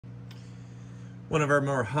One of our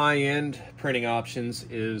more high-end printing options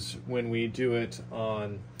is when we do it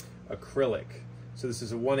on acrylic. So this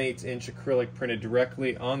is a 1/8 inch acrylic printed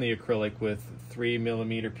directly on the acrylic with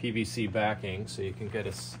 3mm PVC backing, so you can get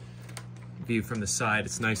a view from the side.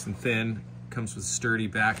 It's nice and thin, comes with sturdy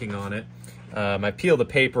backing on it. I peel the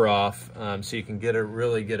paper off so you can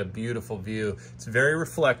really get a beautiful view. It's very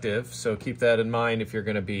reflective, so keep that in mind if you're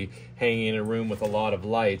going to be hanging in a room with a lot of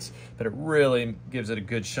lights, but it really gives it a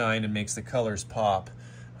good shine and makes the colors pop.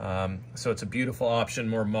 So it's a beautiful option,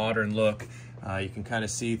 more modern look. You can kind of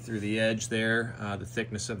see through the edge there, the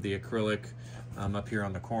thickness of the acrylic up here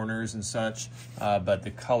on the corners and such, but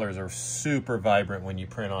the colors are super vibrant when you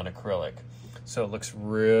print on acrylic. So it looks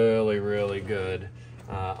really, really good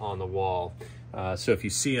on the wall. So if you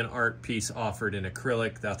see an art piece offered in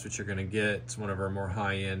acrylic, that's what you're going to get. It's one of our more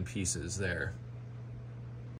high-end pieces there.